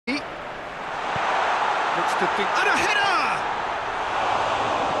Looks to think... And a header!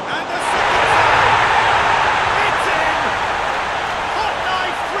 And the second time! It's in! Hot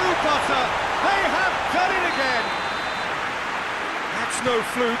knife through butter! They have done it again! That's no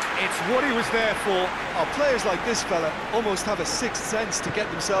fluke, it's what he was there for. Oh, players like this fella almost have a sixth sense to get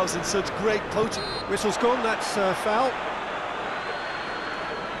themselves in such great coaching. Whistle's gone, that's foul.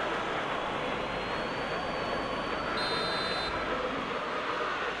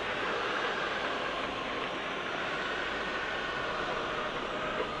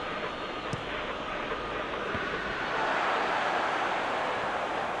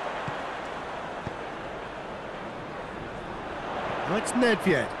 Oh, it's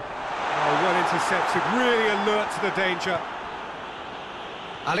Nedved. Oh, well intercepted, really alert to the danger.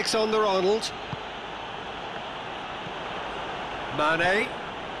 Alexander-Arnold. Mane.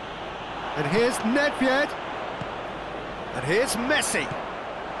 And here's Nedved. And here's Messi.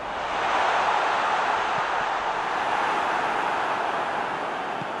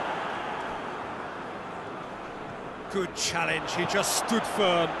 Good challenge, he just stood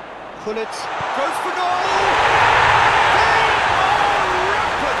firm. Gullit Goes for goal!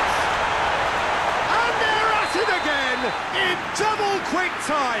 In double quick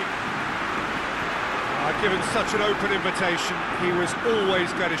time! Given such an open invitation, he was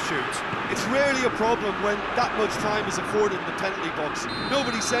always going to shoot. It's rarely a problem when that much time is afforded in the penalty box.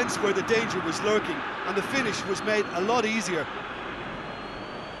 Nobody sensed where the danger was lurking, and the finish was made a lot easier.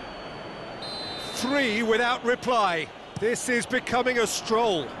 3 without reply. This is becoming a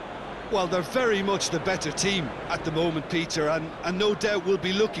stroll. Well, they're very much the better team at the moment, Peter, and no doubt will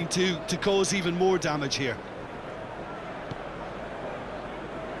be looking to cause even more damage here.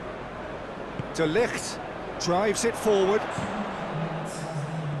 De Ligt drives it forward.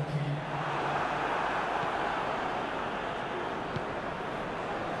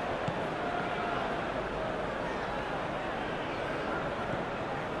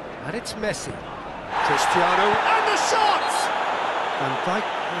 And it's Messi. Cristiano, and the shot! Van Dijk.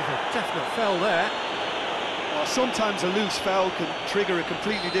 There's a definite foul there. Well, sometimes a loose foul can trigger a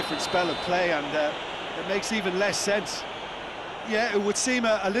completely different spell of play, and it makes even less sense. Yeah, it would seem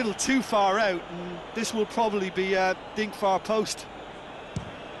a little too far out, and this will probably be dink far post.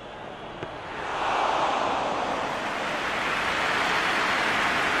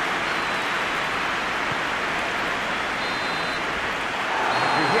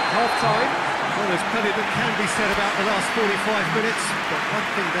 We hit half-time. Well, there's plenty that can be said about the last 45 minutes, but one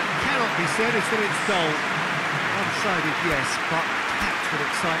thing that cannot be said is that it's dull. One-sided, yes, but packed with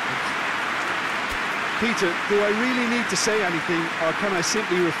excitement. Peter, do I really need to say anything, or can I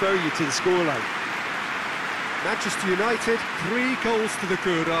simply refer you to the scoreline? Manchester United, 3 goals to the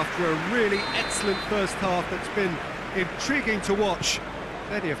good after a really excellent first half that's been intriguing to watch.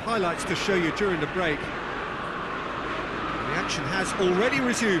 Plenty of highlights to show you during the break. The action has already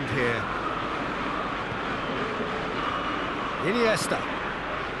resumed here. Iniesta.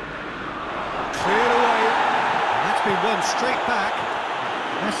 Cleared away. And that's been won straight back.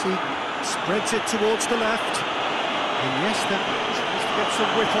 Messi Spreads it towards the left. Iniesta tries to get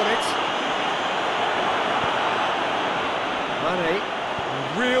some whip on it. Mane,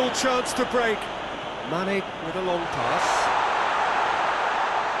 a real chance to break. Mane with a long pass.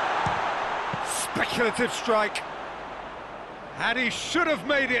 Speculative strike. And he should have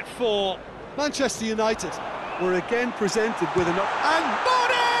made it 4. Manchester United were again presented with an... And Mane!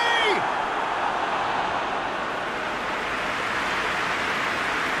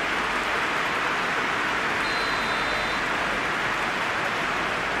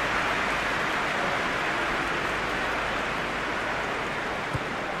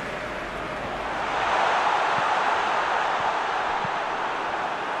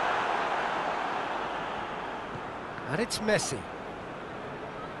 And it's Messi.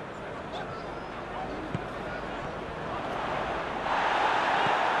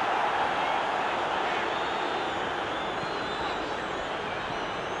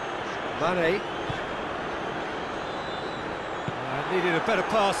 Mane. Needed a better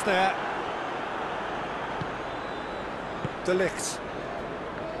pass there. De Ligt.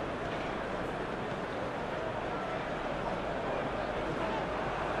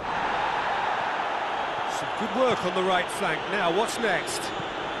 Good work on the right flank. Now, what's next?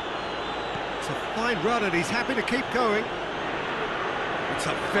 It's a fine run and he's happy to keep going. It's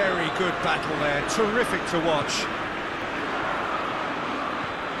a very good battle there. Terrific to watch.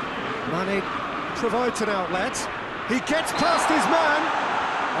 Mane provides an outlet. He gets past his man.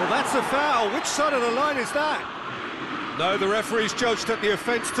 Oh, that's a foul. Which side of the line is that? No, the referee's judged that the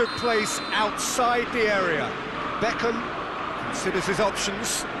offence took place outside the area. Beckham considers his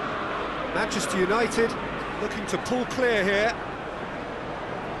options. Manchester United Looking to pull clear here.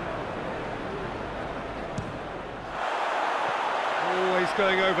 Always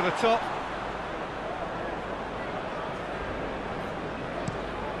going over the top.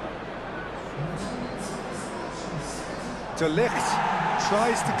 De Ligt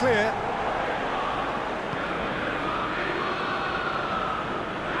tries to clear.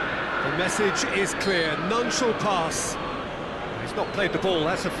 The message is clear, none shall pass. He's not played the ball,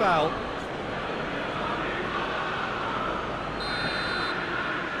 that's a foul.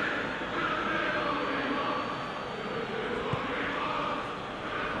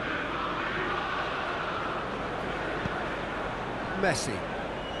 Messi.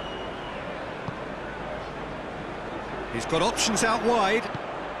 He's got options out wide.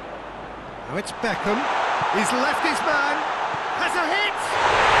 Now it's Beckham. He's left his man. Has a hit!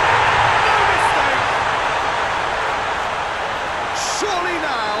 No mistake! Surely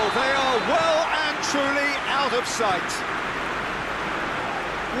now they are well and truly out of sight.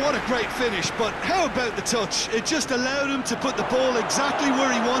 What a great finish, but how about the touch? It just allowed him to put the ball exactly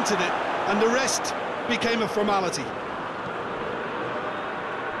where he wanted it, and the rest became a formality.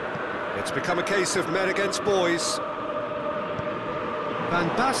 It's become a case of men against boys. Van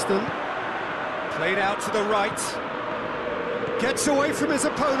Basten. Played out to the right. Gets away from his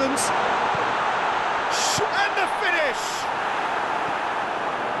opponents. And the finish!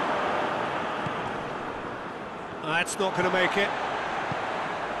 That's not going to make it.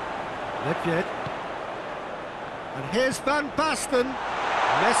 Nedved. And here's Van Basten.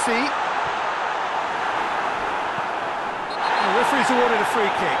 Messi. The referee's awarded a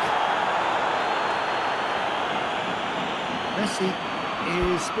free kick. Messi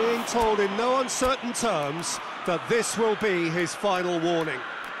Is being told in no uncertain terms that this will be his final warning.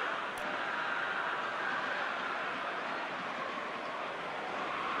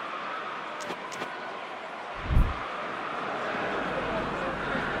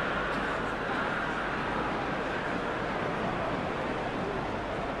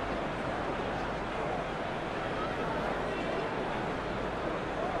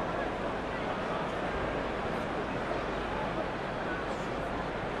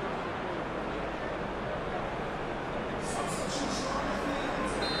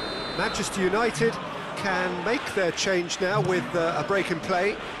 Manchester United can make their change now with a break in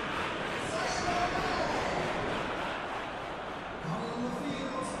play.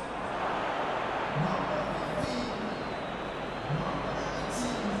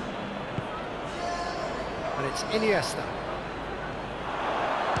 and it's Iniesta.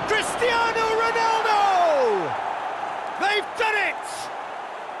 Cristiano Ronaldo! They've done it!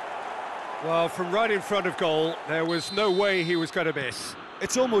 Well, from right in front of goal, there was no way he was going to miss.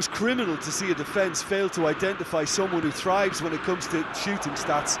 It's almost criminal to see a defence fail to identify someone who thrives when it comes to shooting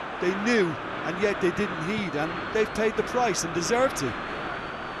stats. They knew, and yet they didn't heed, and they've paid the price and deserve to.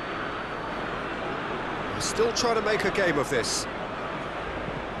 They're still trying to make a game of this.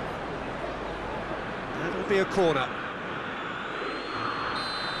 That'll be a corner.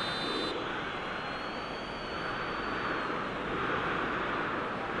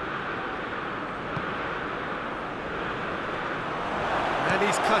 And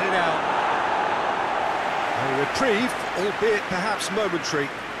he's cut it out. A reprieve, albeit perhaps momentary.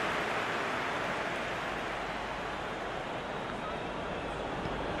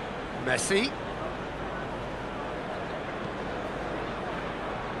 Messi.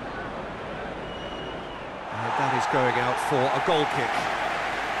 And that is going out for a goal kick.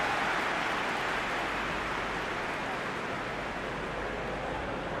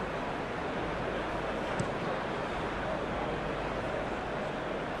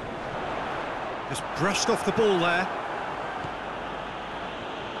 Just brushed off the ball there.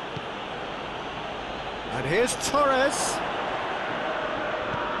 And here's Torres.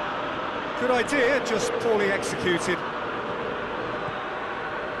 Good idea, just poorly executed.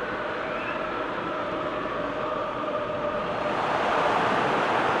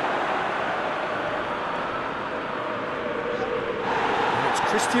 And it's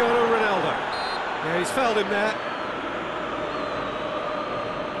Cristiano Ronaldo. Yeah, he's fouled him there.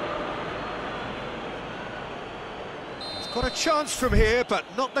 He's got a chance from here, but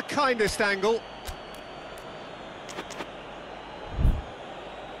not the kindest angle.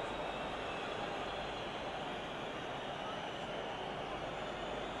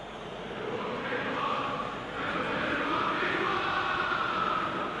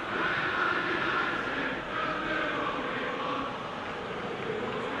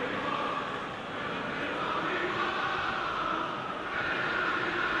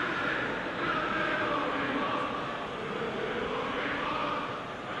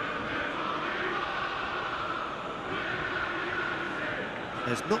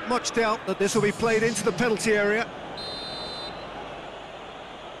 There's not much doubt that this will be played into the penalty area.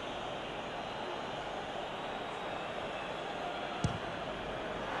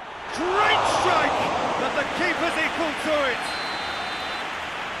 Great strike, but the keeper's equal to it.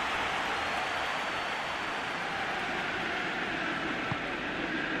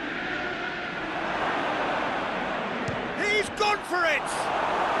 He's gone for it.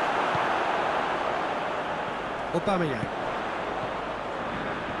 Aubameyang.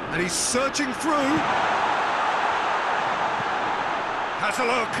 And he's searching through. Has a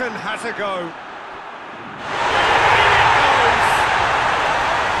look and has a go.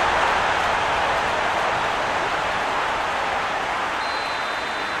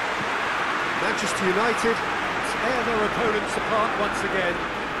 Manchester United tear their opponents apart once again.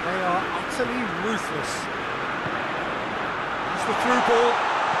 They are utterly ruthless. It's the through ball.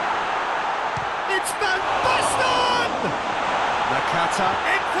 It's Van Basten! Nakata.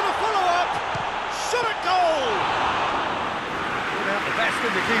 In for the follow-up. Shot at goal! Without the best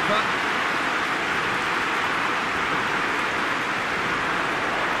in the keeper.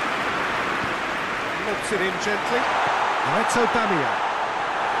 Lobs it in gently. Now it's Aubameyang.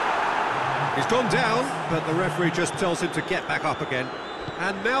 He's gone down, but the referee just tells him to get back up again.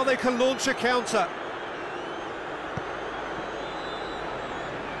 And now they can launch a counter.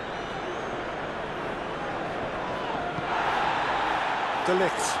 De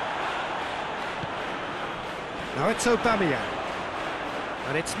Ligt. Now it's Aubameyang.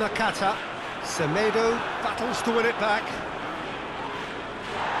 And it's Nakata. Semedo battles to win it back.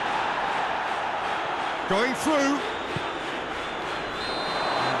 Going through.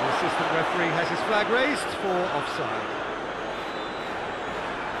 And the assistant referee has his flag raised for offside.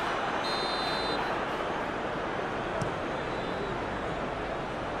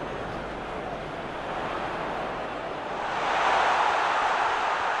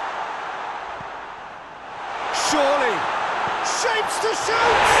 Surely, shapes to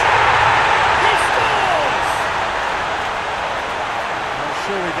shoot! He scores! Well,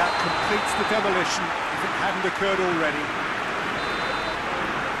 surely that completes the demolition if it hadn't occurred already.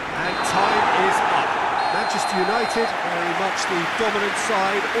 And time is up. Manchester United, very much the dominant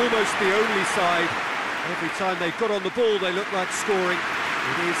side, almost the only side. Every time they got on the ball, they looked like scoring.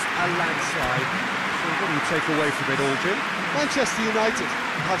 It is a landslide. So what do you take away from it all, Jim? Manchester United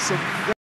have some